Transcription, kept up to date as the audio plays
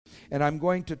And I'm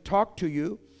going to talk to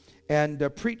you and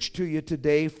preach to you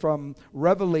today from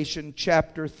Revelation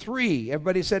chapter 3.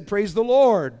 Everybody said, praise the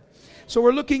Lord. So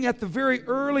we're looking at the very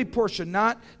early portion,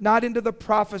 not into the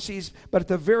prophecies, but at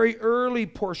the very early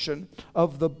portion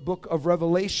of the book of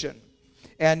Revelation.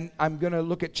 And I'm going to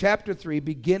look at chapter 3,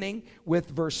 beginning with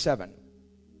verse 7.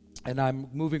 And I'm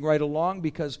moving right along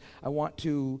because I want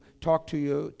to talk to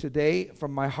you today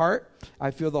from my heart.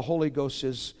 I feel the Holy Ghost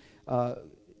is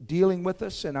dealing with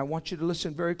us, and I want you to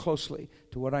listen very closely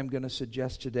to what I'm going to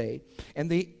suggest today.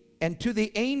 And to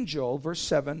the angel, verse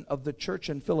 7, of the church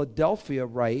in Philadelphia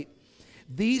write,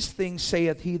 these things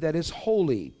saith he that is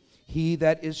holy, he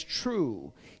that is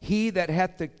true, he that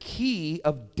hath the key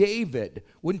of David.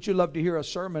 Wouldn't you love to hear a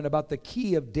sermon about the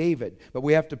key of David? But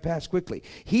we have to pass quickly.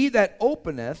 He that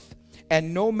openeth,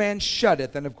 and no man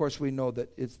shutteth. And of course we know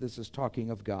that this is talking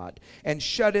of God. And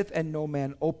shutteth, and no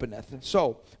man openeth.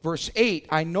 So, verse 8,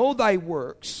 I know thy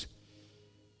works.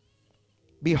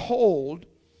 Behold,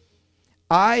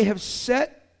 I have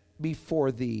set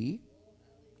before thee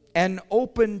an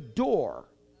open door.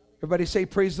 Everybody say,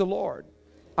 praise the Lord.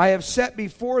 I have set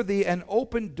before thee an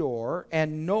open door,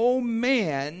 and no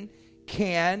man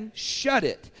can shut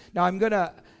it. Now I'm going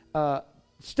to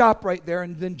stop right there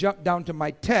and then jump down to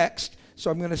my text. So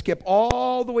I'm going to skip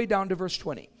all the way down to verse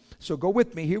 20. So go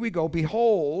with me. Here we go.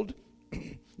 Behold.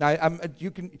 Now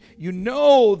you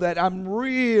know that I'm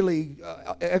really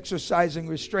exercising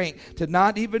restraint to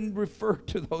not even refer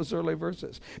to those early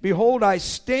verses. Behold, I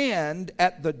stand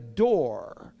at the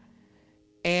door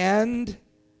and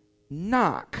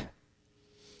knock.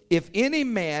 If any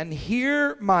man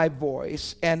hear my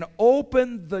voice and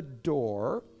open the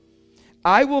door,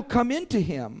 I will come into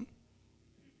him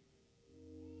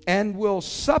and will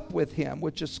sup with him,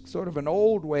 which is sort of an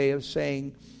old way of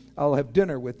saying I'll have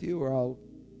dinner with you, or I'll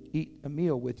eat a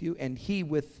meal with you, and he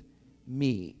with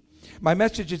me. My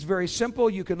message is very simple.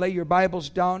 You can lay your Bibles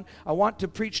down. I want to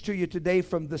preach to you today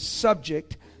from the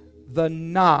subject, the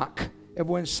knock.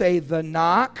 Everyone say the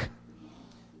knock.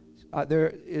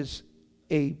 There is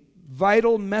a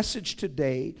vital message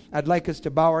today. I'd like us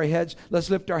to bow our heads. Let's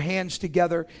lift our hands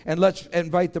together and let's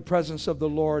invite the presence of the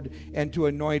Lord and to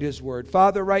anoint His Word.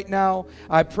 Father, right now,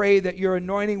 I pray that your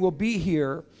anointing will be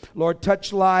here. Lord,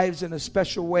 touch lives in a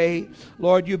special way.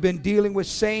 Lord, you've been dealing with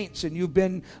saints and you've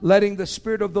been letting the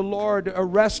Spirit of the Lord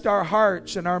arrest our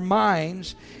hearts and our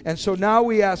minds. And so now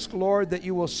we ask, Lord, that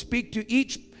you will speak to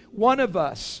each one of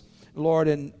us, Lord,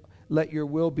 and let your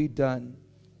will be done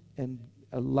and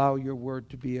allow your word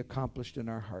to be accomplished in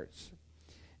our hearts.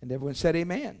 And everyone said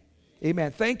amen.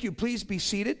 Amen. Thank you. Please be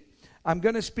seated. I'm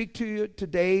going to speak to you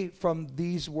today from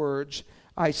these words.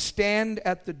 I stand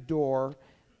at the door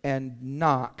and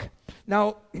knock.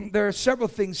 Now, there are several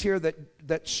things here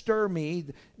that stir me.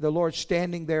 The Lord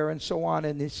standing there and so on,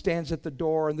 and He stands at the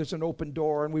door, and there's an open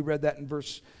door, and we read that in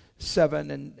verse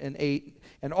 7 and 8.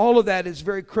 And all of that is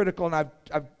very critical, and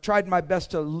I've tried my best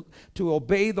to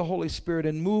obey the Holy Spirit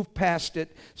and move past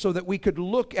it so that we could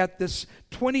look at this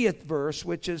 20th verse,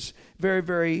 which is very,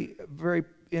 very, very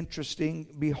interesting.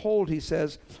 Behold, he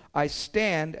says, I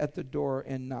stand at the door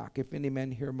and knock, if any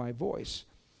man hear my voice.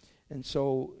 And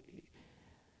so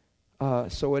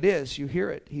it is. You hear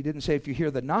it. He didn't say if you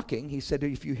hear the knocking. He said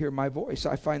if you hear my voice.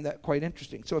 I find that quite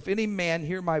interesting. So if any man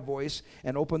hear my voice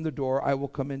and open the door, I will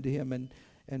come into him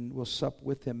and will sup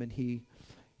with him, and he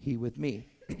with me.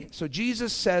 So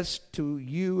Jesus says to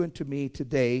you and to me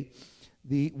today,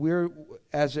 we're,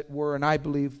 as it were, and I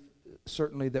believe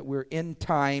certainly that we're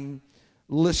end-time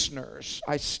listeners.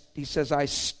 He says, I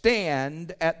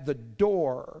stand at the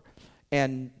door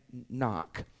and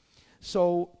knock.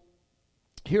 So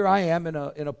here I am in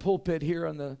a pulpit here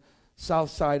on the south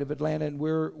side of Atlanta, and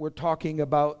we're talking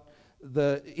about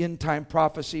the end time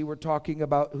prophecy. We're talking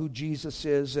about who Jesus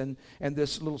is and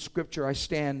this little scripture, I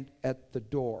stand at the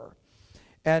door.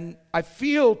 And I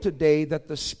feel today that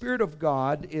the Spirit of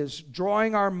God is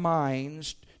drawing our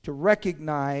minds to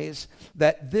recognize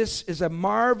that this is a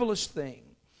marvelous thing.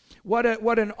 What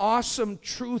an awesome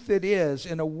truth it is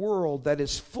in a world that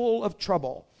is full of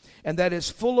trouble and that is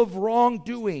full of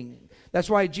wrongdoing. That's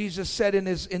why Jesus said in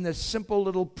this simple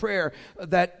little prayer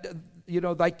that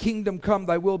thy kingdom come,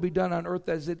 thy will be done on earth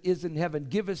as it is in heaven.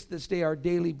 Give us this day our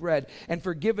daily bread, and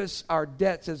forgive us our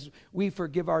debts as we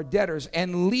forgive our debtors.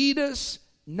 And lead us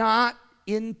not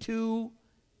into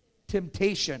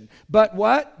temptation, but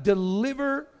what?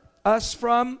 Deliver us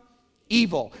from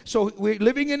evil. So we're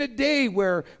living in a day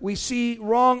where we see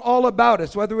wrong all about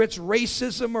us, whether it's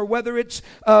racism or whether it's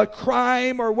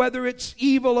crime or whether it's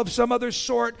evil of some other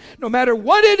sort. No matter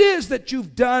what it is that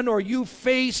you've done or you've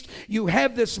faced, you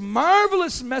have this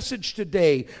marvelous message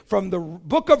today from the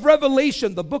book of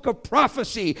Revelation, the book of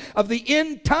prophecy of the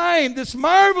end time, this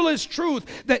marvelous truth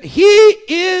that He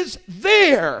is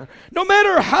there. No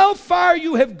matter how far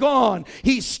you have gone,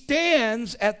 He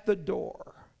stands at the door.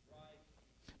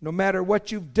 No matter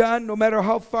what you've done, no matter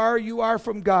how far you are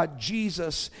from God,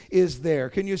 Jesus is there.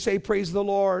 Can you say, praise the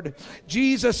Lord?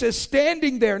 Jesus is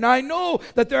standing there. Now, I know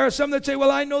that there are some that say, well,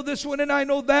 I know this one and I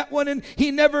know that one, and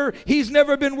he's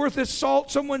never been worth his salt,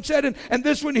 someone said, and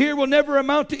this one here will never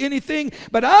amount to anything.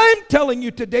 But I'm telling you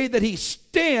today that He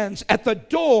stands at the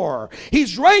door.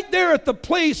 He's right there at the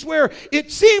place where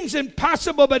it seems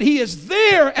impossible, but He is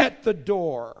there at the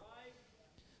door.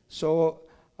 So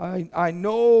I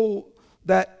know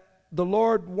that the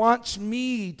Lord wants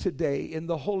me today in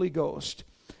the Holy Ghost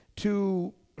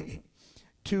to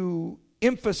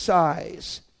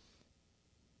emphasize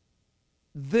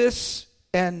this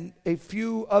and a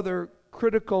few other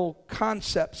critical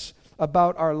concepts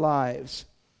about our lives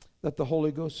that the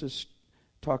Holy Ghost is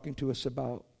talking to us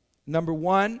about. Number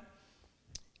one,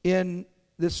 in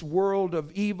this world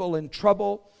of evil and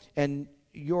trouble, and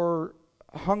you're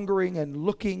hungering and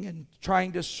looking and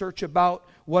trying to search about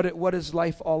what is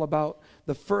life all about,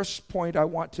 the first point I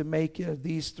want to make is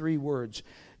these three words: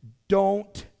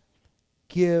 don't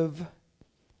give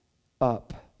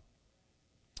up.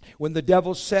 When the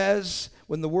devil says,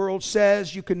 when the world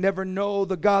says you can never know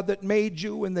the God that made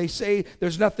you, and they say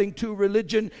there's nothing to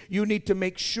religion, you need to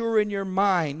make sure in your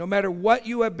mind, no matter what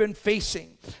you have been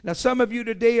facing. Now, some of you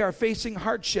today are facing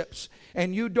hardships,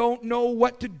 and you don't know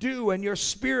what to do, and your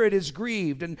spirit is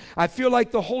grieved. And I feel like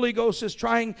the Holy Ghost is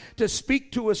trying to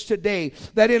speak to us today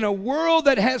that in a world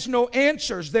that has no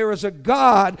answers, there is a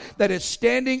God that is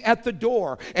standing at the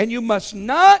door. And you must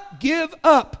not give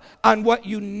up on what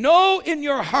you know in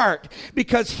your heart,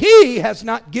 because He has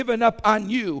not given up on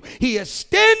you. He is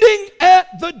standing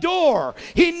at the door.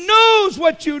 He knows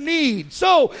what you need.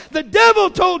 So the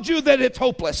devil told you that it's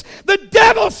hopeless. The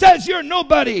devil says you're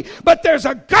nobody, but there's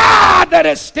a God that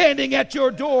is standing at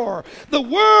your door. The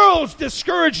world's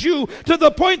discouraged you to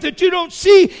the point that you don't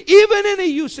see even any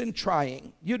use in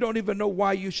trying. You don't even know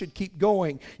why you should keep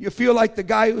going. You feel like the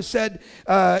guy who said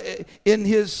in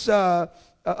his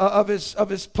of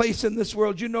his place in this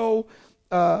world,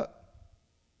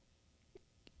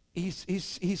 he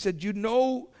said, you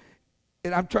know,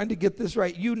 and I'm trying to get this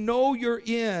right, you know you're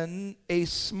in a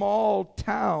small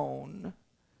town.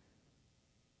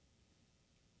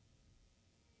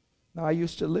 Now, I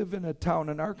used to live in a town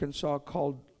in Arkansas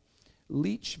called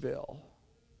Leechville.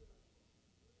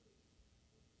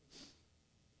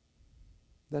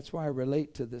 That's why I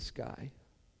relate to this guy.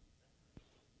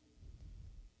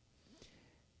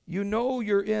 You know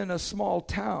you're in a small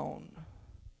town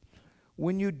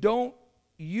when you don't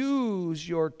use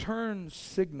your turn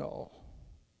signal,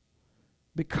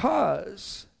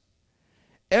 because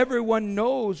everyone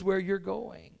knows where you're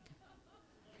going.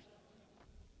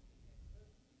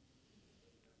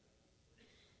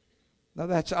 Now,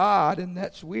 that's odd and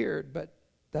that's weird, but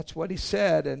that's what he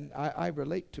said, and I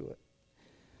relate to it.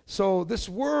 So this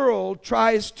world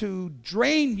tries to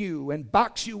drain you and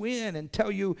box you in and tell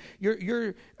you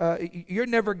you're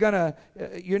never gonna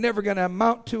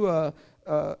amount to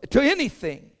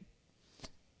anything.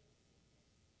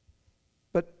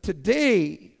 But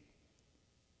today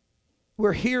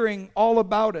we're hearing all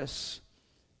about us.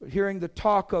 We're hearing the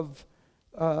talk of.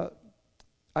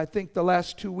 I think the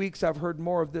last 2 weeks I've heard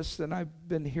more of this than I've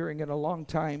been hearing in a long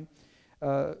time.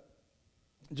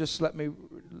 Just let me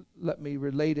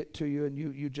relate it to you, and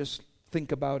you just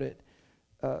think about it.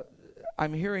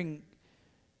 I'm hearing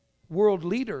world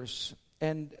leaders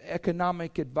and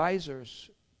economic advisors,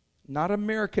 not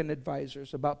American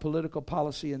advisors, about political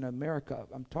policy in America.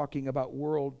 I'm talking about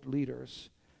world leaders.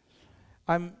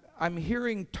 I'm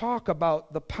hearing talk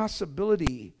about the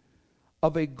possibility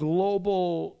of a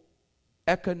global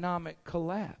economic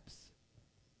collapse.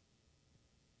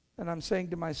 And I'm saying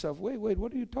to myself, wait,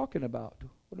 what are you talking about?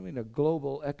 What do you mean a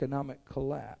global economic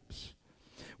collapse?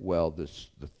 Well, the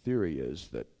theory is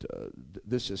that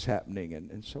this is happening,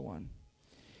 and so on.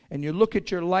 And you look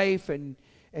at your life and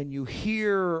you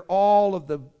hear all of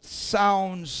the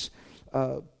sounds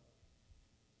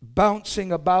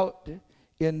bouncing about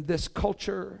in this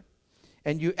culture,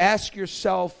 and you ask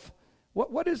yourself,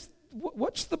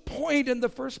 what's the point in the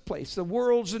first place? The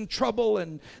world's in trouble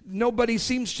and nobody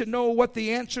seems to know what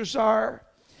the answers are.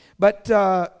 But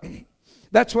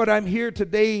That's what I'm here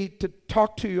today to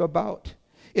talk to you about.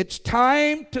 It's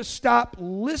time to stop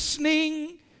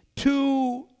listening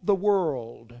to the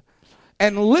world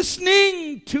and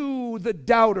listening to the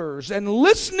doubters and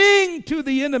listening to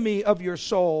the enemy of your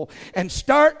soul, and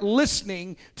start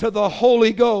listening to the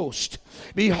Holy Ghost.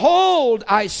 Behold,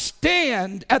 I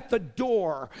stand at the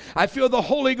door. I feel the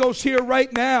Holy Ghost here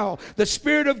right now. The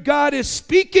Spirit of God is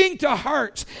speaking to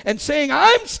hearts and saying,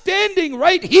 I'm standing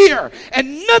right here,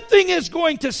 and nothing is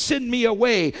going to send me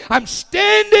away. I'm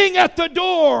standing at the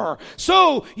door.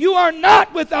 So you are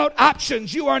not without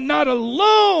options. You are not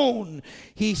alone.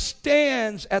 He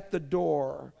stands at the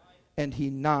door and he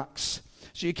knocks.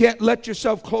 So you can't let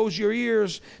yourself close your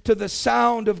ears to the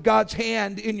sound of God's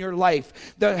hand in your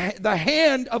life. The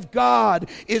hand of God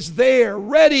is there,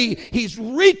 ready. He's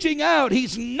reaching out.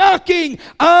 He's knocking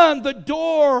on the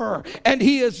door, and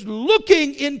He is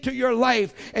looking into your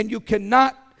life, and you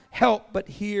cannot help but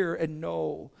hear and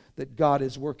know that God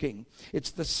is working.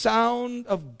 It's the sound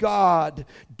of God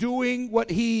doing what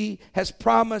He has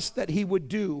promised that He would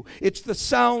do. It's the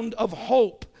sound of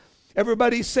hope.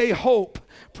 Everybody say hope.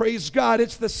 Praise God.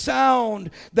 It's the sound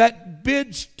that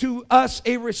bids to us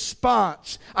a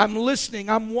response. I'm listening.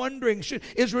 I'm wondering,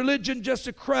 is religion just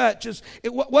a crutch?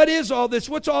 What is all this?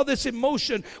 What's all this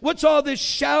emotion? What's all this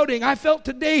shouting? I felt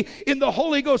today in the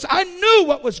Holy Ghost, I knew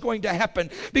what was going to happen,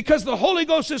 because the Holy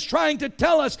Ghost is trying to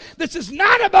tell us this is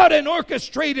not about an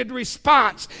orchestrated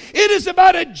response. It is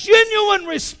about a genuine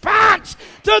response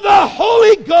to the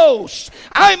Holy Ghost.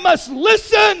 I must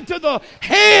listen to the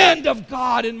hand of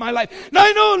God in my life. Now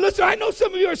I know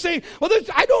some of you are saying, well,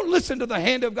 I don't listen to the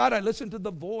hand of God. I listen to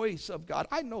the voice of God.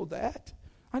 I know that.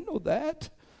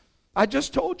 I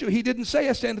just told you, He didn't say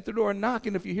I stand at the door and knock,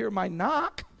 and if you hear my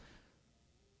knock.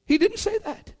 He didn't say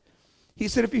that. He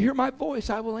said, if you hear my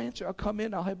voice, I will answer. I'll come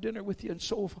in, I'll have dinner with you, and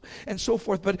so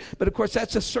forth. But of course,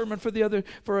 that's a sermon for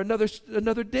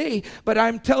another day. But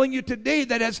I'm telling you today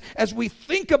that as we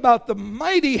think about the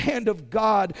mighty hand of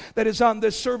God that is on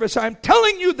this service, I'm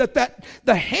telling you that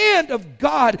the hand of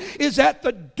God is at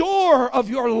the door of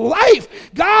your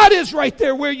life. God is right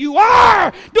there where you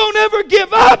are. Don't ever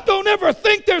give up. Don't ever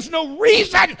think there's no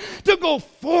reason to go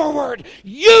forward.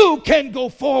 You can go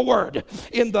forward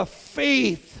in the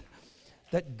faith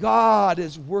that God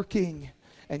is working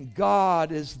and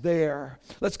God is there.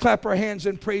 Let's clap our hands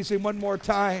and praise Him one more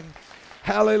time.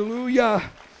 Hallelujah.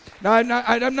 Now,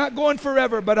 I'm not going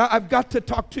forever, but I've got to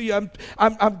talk to you.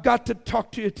 I've got to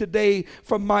talk to you today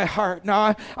from my heart.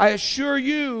 Now, I assure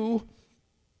you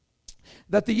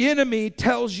that the enemy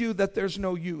tells you that there's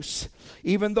no use.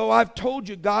 Even though I've told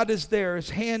you God is there,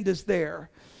 His hand is there.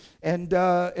 And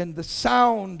the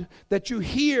sound that you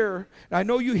hear, I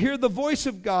know you hear the voice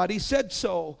of God. He said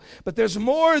so. But there's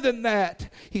more than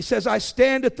that. He says, I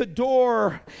stand at the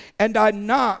door and I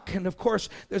knock. And of course,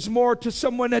 there's more to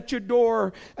someone at your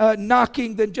door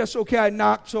knocking than just, okay, I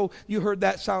knocked, so you heard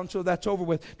that sound, so that's over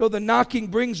with. No, the knocking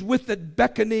brings with it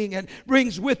beckoning and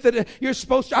brings with it, you're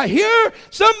supposed to, I hear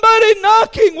somebody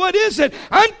knocking. What is it?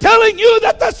 I'm telling you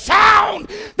that the sound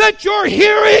that you're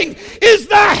hearing is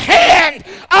the hand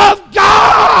of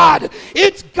God.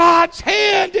 It's God's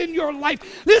hand in your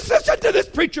life. Listen to this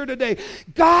preacher today.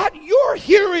 God, you're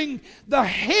hearing the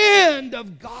hand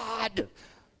of God.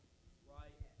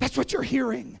 That's what you're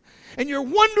hearing. And you're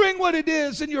wondering what it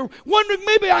is, and you're wondering,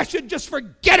 maybe I should just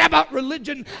forget about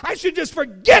religion. I should just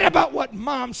forget about what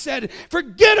Mom said.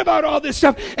 Forget about all this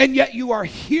stuff. And yet you are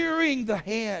hearing the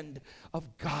hand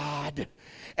of God.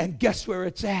 And guess where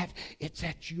it's at? It's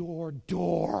at your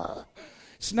door.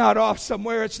 It's not off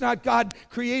somewhere. It's not God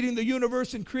creating the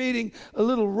universe and creating a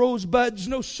little rosebuds.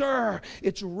 No, sir.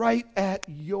 It's right at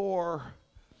your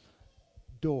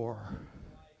door.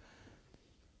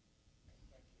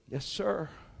 Yes, sir.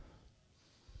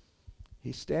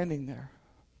 He's standing there.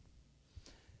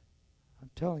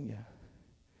 I'm telling you.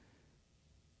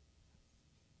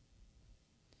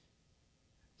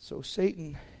 So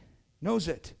Satan knows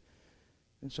it.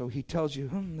 And so he tells you,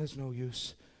 there's no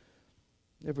use.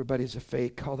 Everybody's a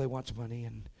fake. All they want's money,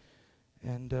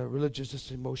 and religious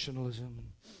just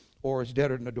emotionalism, or it's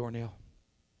deader than a doornail.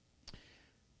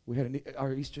 We had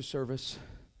our Easter service.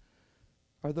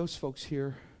 Are those folks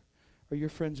here? Are your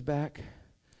friends back?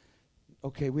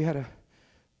 Okay, we had a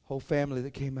whole family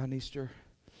that came on Easter.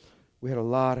 We had a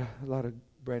lot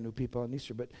of brand new people on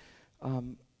Easter, but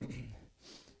and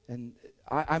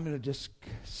I'm going to just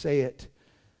say it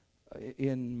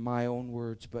in my own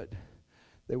words, but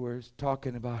they were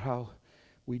talking about how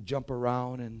we jump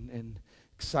around and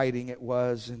exciting it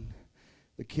was, and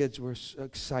the kids were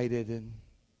excited, and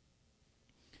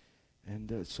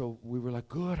so we were like,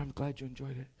 good, I'm glad you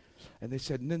enjoyed it. And they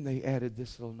said, and then they added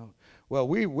this little note. Well,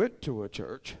 we went to a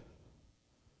church,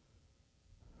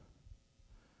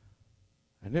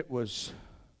 and it was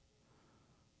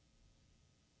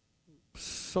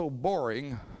so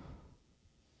boring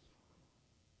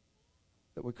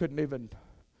that we couldn't even,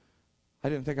 I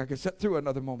didn't think I could sit through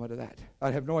another moment of that.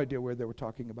 I have no idea where they were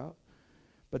talking about.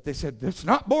 But they said, it's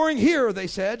not boring here, they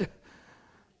said.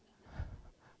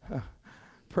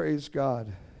 Praise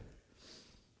God.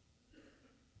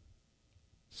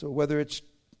 So whether it's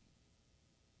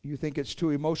you think it's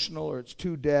too emotional or it's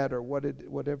too dead or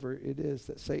whatever it is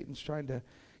that Satan's trying to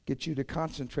get you to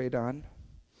concentrate on,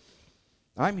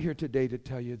 I'm here today to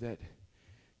tell you that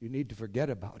you need to forget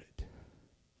about it.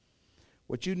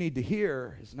 What you need to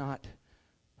hear is not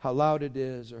how loud it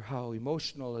is or how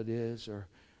emotional it is or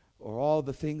all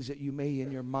the things that you may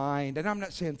in your mind. And I'm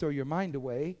not saying throw your mind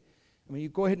away. I mean, you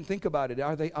go ahead and think about it.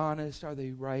 Are they honest? Are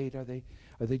they right? Are they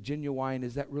genuine?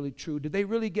 Is that really true? Did they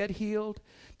really get healed?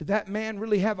 Did that man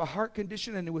really have a heart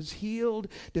condition and it was healed?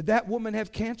 Did that woman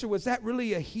have cancer? Was that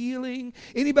really a healing?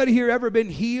 Anybody here ever been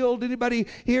healed? Anybody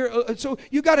here? So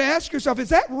you got to ask yourself, is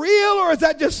that real or is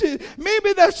that just,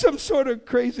 maybe that's some sort of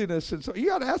craziness? And so you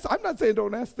got to ask. I'm not saying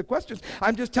don't ask the questions.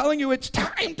 I'm just telling you it's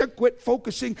time to quit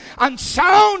focusing on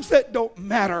sounds that don't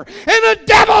matter and a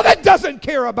devil that doesn't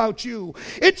care about you.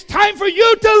 It's time for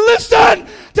you to listen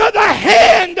to the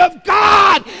hand of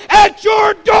God at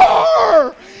your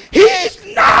door. He's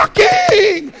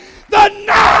knocking. The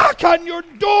knock on your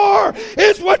door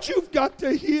is what you've got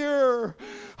to hear.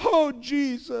 Oh,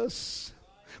 Jesus.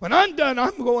 When I'm done,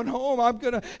 I'm going home. I'm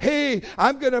going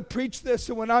to preach this.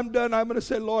 And when I'm done, I'm going to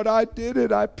say, Lord, I did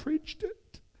it. I preached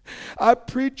it. I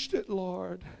preached it,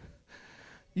 Lord.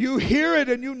 You hear it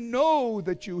and you know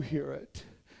that you hear it.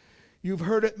 You've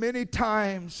heard it many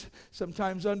times,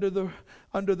 sometimes under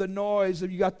the noise,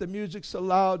 and you got the music so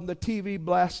loud and the TV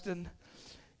blasting,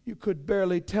 you could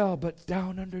barely tell, but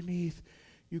down underneath,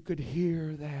 you could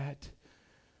hear that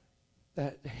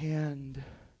hand.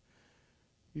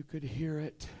 You could hear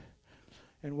it.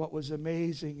 And what was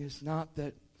amazing is not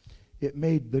that it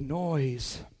made the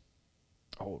noise.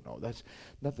 Oh, no, that's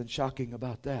nothing shocking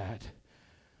about that.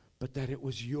 But that it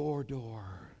was your door.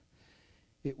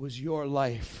 It was your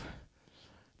life.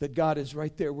 That God is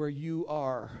right there where you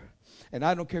are. And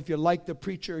I don't care if you like the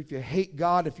preacher, if you hate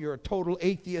God, if you're a total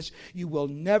atheist, you will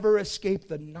never escape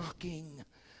the knocking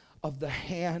of the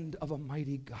hand of a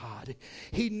mighty God.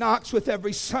 He knocks with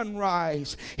every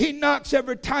sunrise. He knocks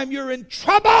every time you're in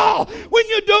trouble, when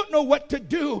you don't know what to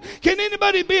do. Can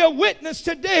anybody be a witness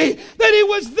today that He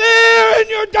was there in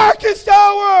your darkest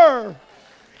hour?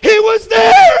 He was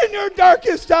there in your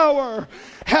darkest hour.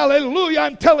 Hallelujah.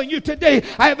 I'm telling you today,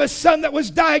 I have a son that was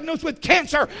diagnosed with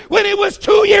cancer when he was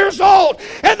 2 years old.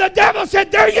 And the devil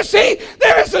said, there you see,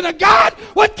 there isn't a God.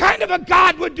 What kind of a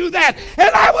God would do that? And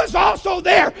I was also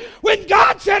there when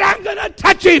God said, I'm going to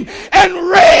touch him and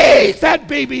raise that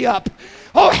baby up.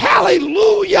 Oh,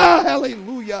 hallelujah,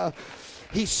 hallelujah.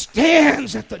 He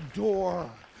stands at the door.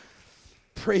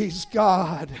 Praise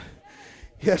God.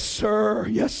 Yes, sir.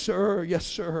 Yes, sir. Yes,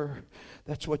 sir.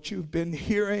 That's what you've been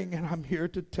hearing, and I'm here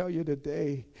to tell you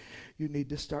today, you need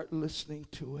to start listening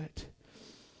to it.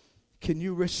 Can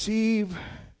you receive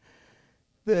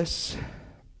this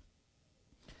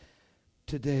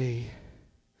today?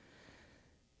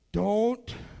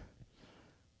 Don't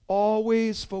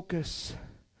always focus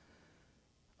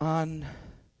on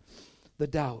the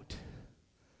doubt.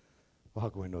 Well, how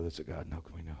can we know there's a God? And how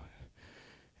can we know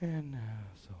it? And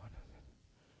so on.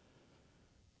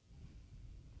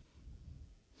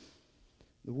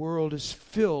 The world is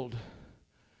filled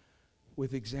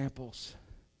with examples.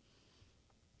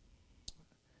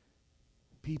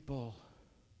 People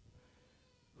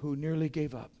who nearly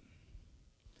gave up.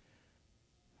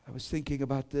 I was thinking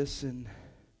about this and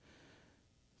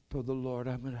told the Lord,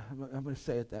 I'm gonna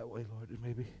say it that way, Lord. And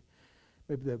maybe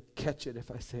they'll catch it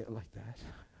if I say it like that.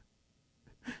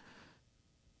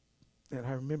 And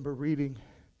I remember reading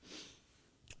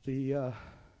the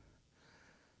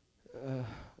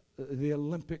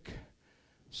Olympic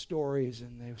stories,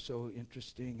 and they're so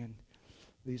interesting, and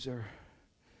these are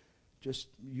just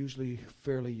usually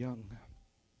fairly young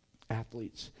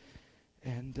athletes.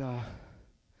 And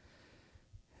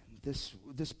this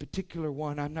particular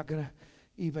one, I'm not going to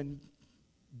even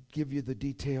give you the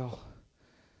detail.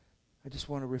 I just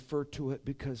want to refer to it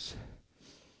because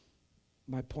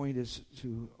my point is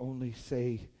to only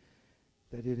say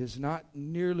that it is not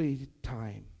nearly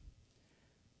time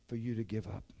for you to give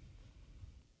up.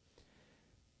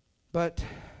 But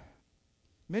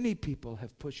many people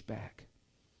have pushed back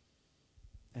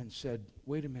and said,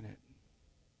 wait a minute.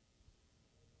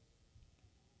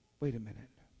 wait a minute.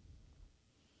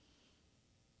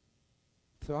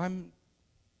 So I'm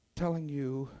telling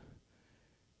you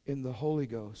in the Holy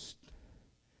Ghost,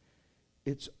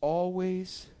 it's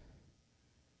always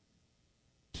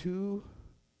too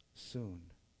soon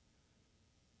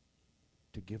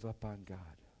to give up on God.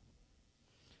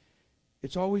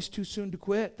 It's always too soon to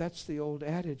quit. That's the old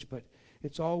adage, but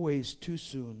it's always too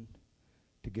soon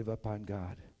to give up on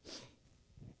God.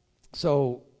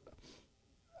 So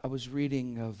I was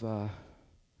reading of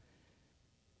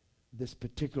this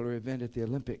particular event at the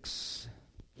Olympics,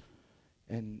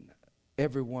 and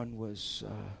everyone was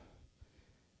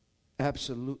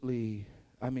absolutely,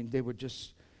 they were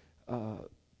just,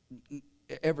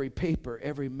 every paper,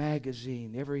 every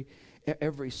magazine, every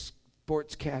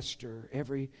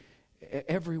sportscaster,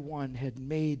 everyone had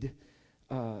made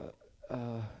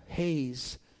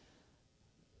Hayes,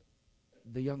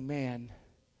 the young man.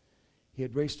 He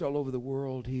had raced all over the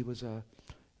world. He was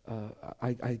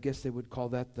I guess they would call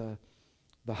that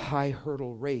the high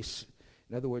hurdle race.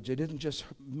 In other words, it isn't just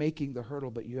making the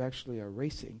hurdle, but you actually are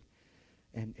racing.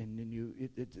 And then you,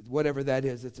 whatever that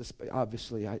is,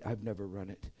 obviously I've never run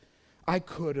it. I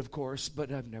could, of course,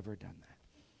 but I've never done that.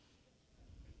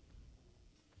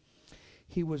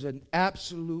 He was an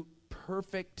absolute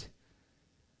perfect,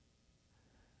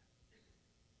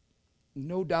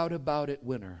 no doubt about it,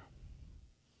 winner.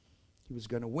 He was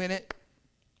going to win it,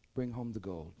 bring home the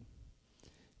gold.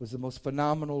 Was the most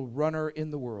phenomenal runner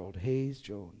in the world, Hayes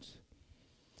Jones.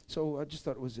 So I just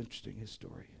thought it was interesting, his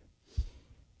story.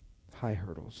 High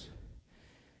hurdles.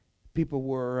 People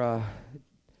were,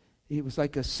 it was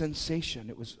like a sensation.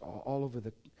 It was all over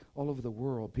the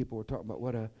world. People were talking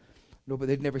about but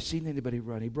they'd never seen anybody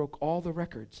run. He broke all the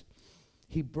records.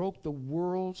 He broke the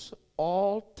world's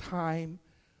all-time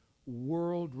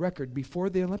world record before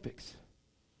the Olympics.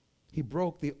 He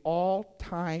broke the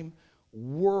all-time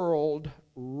world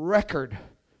record.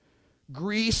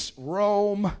 Greece,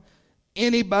 Rome,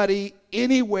 anybody,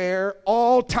 anywhere,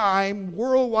 all-time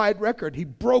worldwide record. He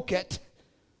broke it.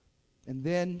 And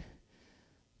then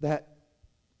that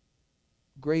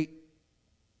great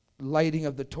lighting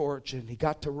of the torch, and he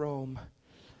got to Rome,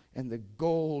 and the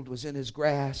gold was in his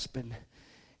grasp, and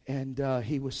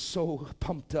he was so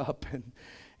pumped up, and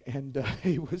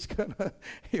he was gonna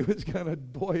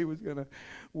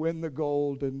win the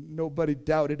gold, and nobody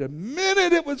doubted a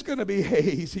minute it was gonna be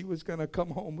Hayes. He was gonna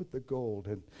come home with the gold,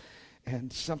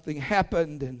 and something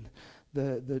happened, and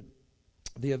the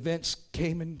events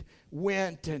came and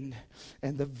went, and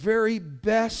the very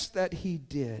best that he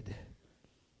did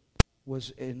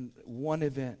was in one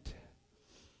event.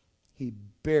 He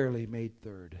barely made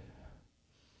third.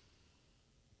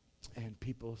 And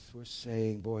people were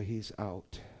saying, boy, he's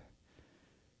out.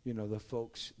 You know, the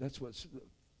folks,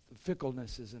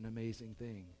 fickleness is an amazing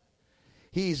thing.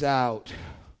 He's out.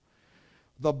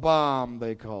 The bomb,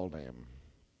 they called him.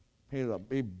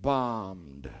 He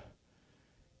bombed.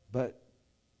 But,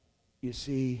 you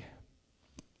see,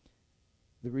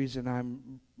 the reason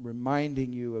I'm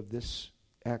reminding you of this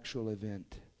actual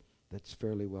event that's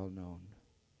fairly well known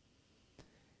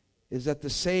is that the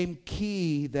same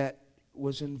key that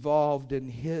was involved in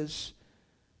his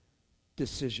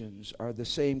decisions are the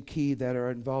same key that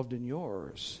are involved in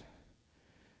yours.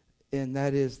 And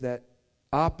that is that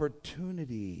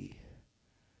opportunity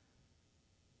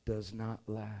does not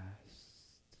last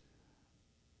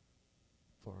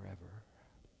forever.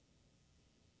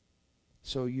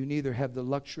 So you neither have the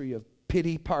luxury of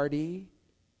pity party.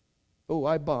 Oh,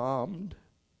 I bombed.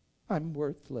 I'm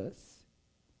worthless.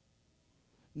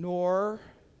 Nor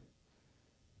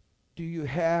do you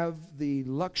have the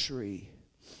luxury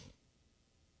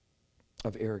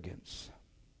of arrogance.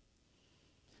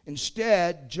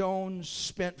 Instead, Jones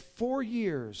spent 4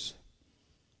 years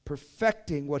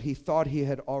perfecting what he thought he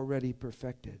had already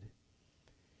perfected.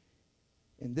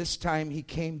 And this time he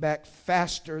came back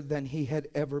faster than he had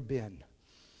ever been.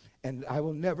 And I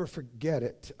will never forget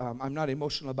it. I'm not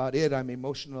emotional about it. I'm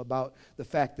emotional about the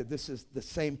fact that this is the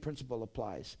same principle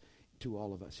applies to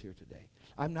all of us here today.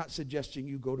 I'm not suggesting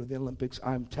you go to the Olympics.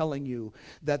 I'm telling you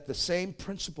that the same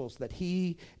principles that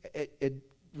he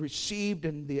received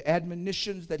and the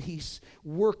admonitions that he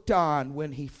worked on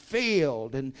when he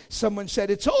failed, and someone said,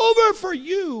 it's over for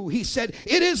you. He said,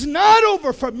 it is not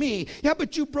over for me. Yeah,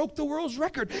 but you broke the world's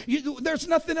record. There's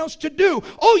nothing else to do.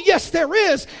 Oh, yes, there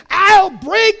is. I'll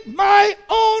break my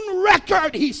own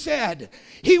record, he said.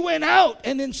 He went out,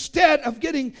 and instead of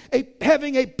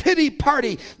having a pity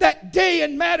party that day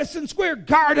in Madison Square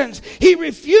Gardens, he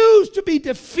refused to be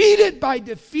defeated by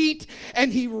defeat,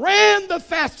 and he ran the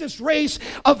fastest race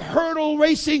of hurdle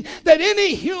racing that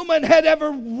any human had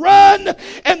ever run.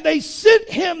 And they sent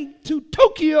him to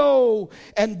Tokyo.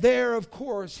 And there, of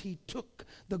course, he took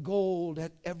the gold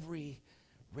at every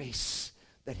race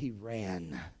that he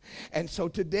ran. And so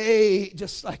today,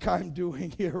 just like I'm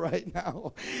doing here right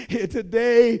now,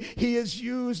 today he is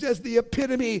used as the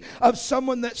epitome of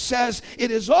someone that says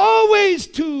it is always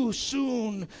too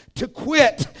soon to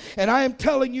quit. And I am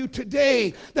telling you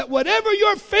today that whatever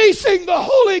you're facing, the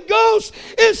Holy Ghost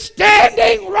is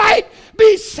standing right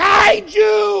beside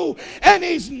you, and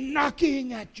he's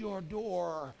knocking at your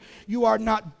door. You are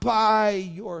not by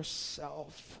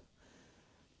yourself.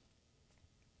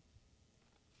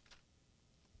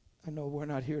 I know we're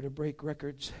not here to break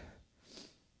records,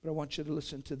 but I want you to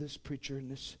listen to this preacher in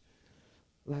this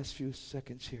last few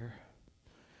seconds here.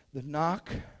 The knock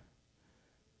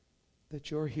that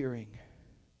you're hearing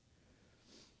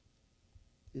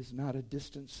is not a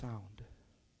distant sound.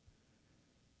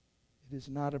 It is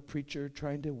not a preacher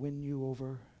trying to win you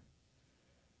over.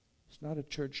 It's not a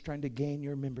church trying to gain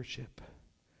your membership.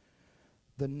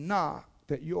 The knock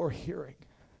that you're hearing,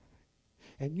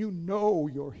 and you know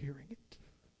you're hearing it,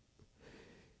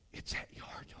 it's at your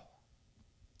door.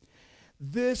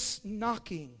 This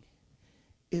knocking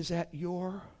is at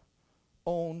your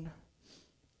own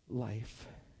life.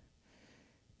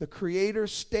 The Creator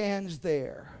stands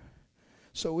there.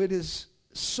 So it is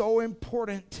so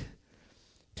important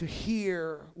to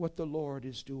hear what the Lord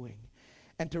is doing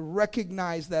and to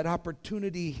recognize that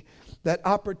opportunity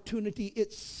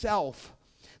itself.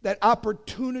 That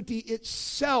opportunity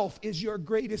itself is your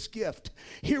greatest gift.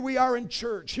 Here we are in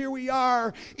church. Here we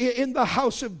are in the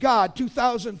house of God,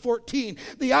 2014.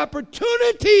 The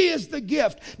opportunity is the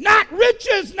gift. Not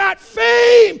riches, not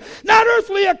fame, not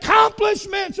earthly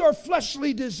accomplishments or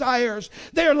fleshly desires.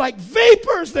 They're like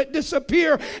vapors that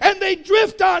disappear and they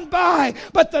drift on by.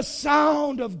 But the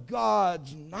sound of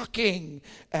God's knocking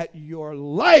at your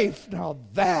life, now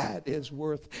that is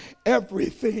worth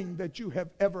everything that you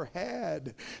have ever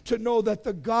had. To know that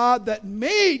the God that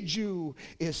made you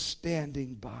is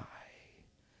standing by.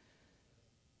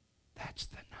 That's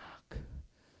the knock.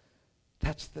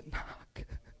 That's the knock.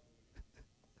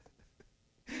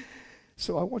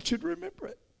 So I want you to remember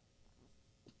it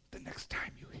the next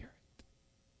time you hear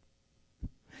it.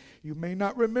 You may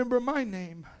not remember my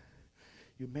name.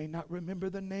 You may not remember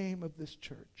the name of this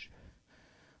church.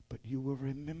 But you will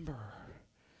remember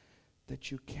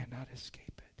that you cannot escape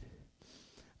it.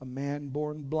 A man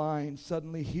born blind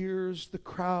suddenly hears the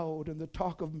crowd and the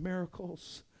talk of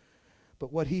miracles.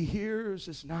 But what he hears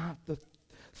is not the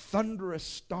thunderous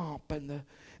stomp and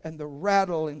the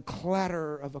rattle and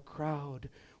clatter of a crowd.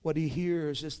 What he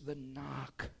hears is the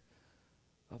knock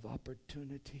of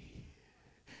opportunity.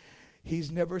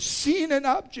 He's never seen an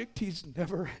object. He's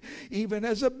never, even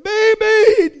as a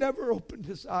baby, he'd never opened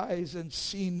his eyes and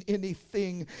seen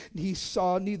anything. He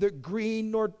saw neither green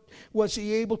nor was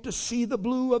he able to see the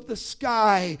blue of the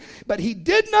sky. But he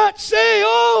did not say,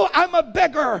 "Oh, I'm a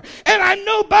beggar and I'm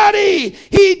nobody."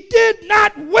 He did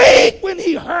not wait when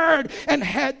he heard and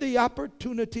had the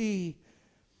opportunity.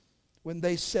 When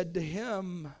they said to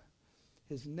him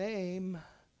his name,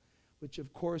 which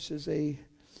of course is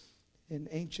an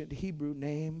ancient Hebrew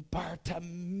name,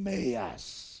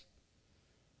 Bartimaeus.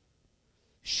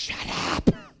 Shut up!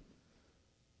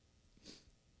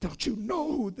 Don't you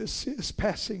know who this is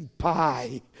passing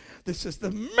by? This is the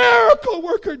miracle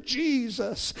worker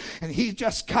Jesus. And he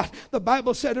just got, the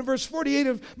Bible said in verse 48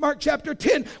 of Mark chapter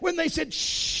 10, when they said,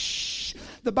 shh,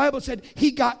 the Bible said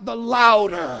he got the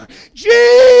louder.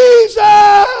 Jesus!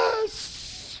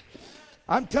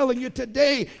 I'm telling you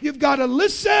today, you've got to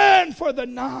listen for the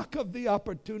knock of the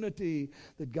opportunity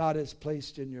that God has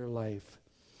placed in your life.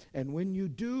 And when you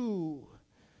do,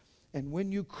 and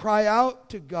when you cry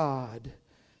out to God,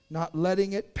 not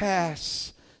letting it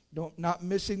pass, not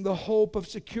missing the hope of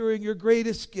securing your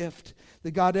greatest gift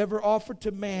that God ever offered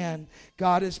to man,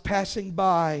 God is passing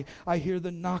by. I hear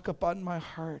the knock upon my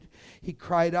heart. He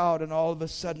cried out, and all of a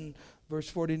sudden, verse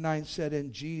 49 said,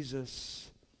 and Jesus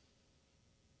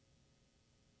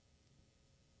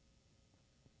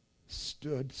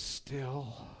stood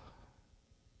still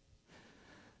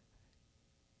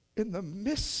in the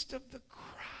midst of the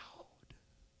crowd.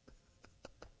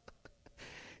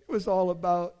 It was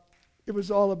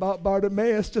all about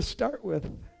Bartimaeus to start with.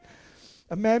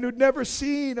 A man who'd never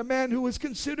seen, a man who was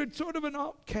considered sort of an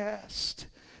outcast,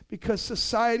 because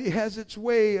society has its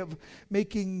way of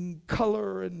making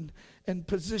color and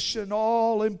position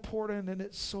all important, and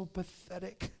it's so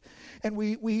pathetic. and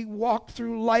we walk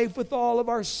through life with all of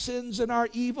our sins and our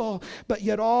evil, but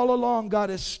yet all along God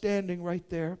is standing right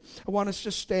there. I want us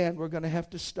to stand. We're going to have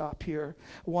to stop here.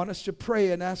 I want us to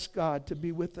pray and ask God to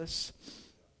be with us.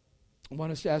 I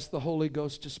want us to ask the Holy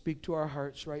Ghost to speak to our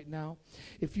hearts right now.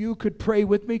 If you could pray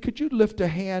with me, could you lift a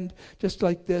hand just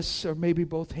like this, or maybe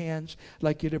both hands? I'd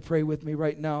like you to pray with me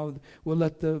right now. We'll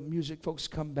let the music folks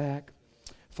come back.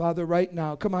 Father, right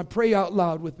now, come on, pray out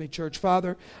loud with me, church.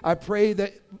 Father, I pray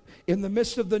that in the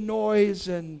midst of the noise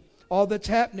and all that's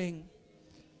happening,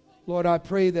 Lord, I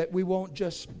pray that we won't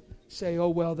just say, oh,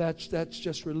 well, that's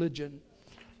just religion.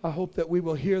 I hope that we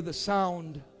will hear the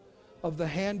sound of the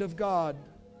hand of God,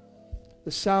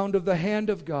 the sound of the hand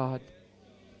of God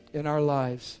in our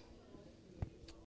lives.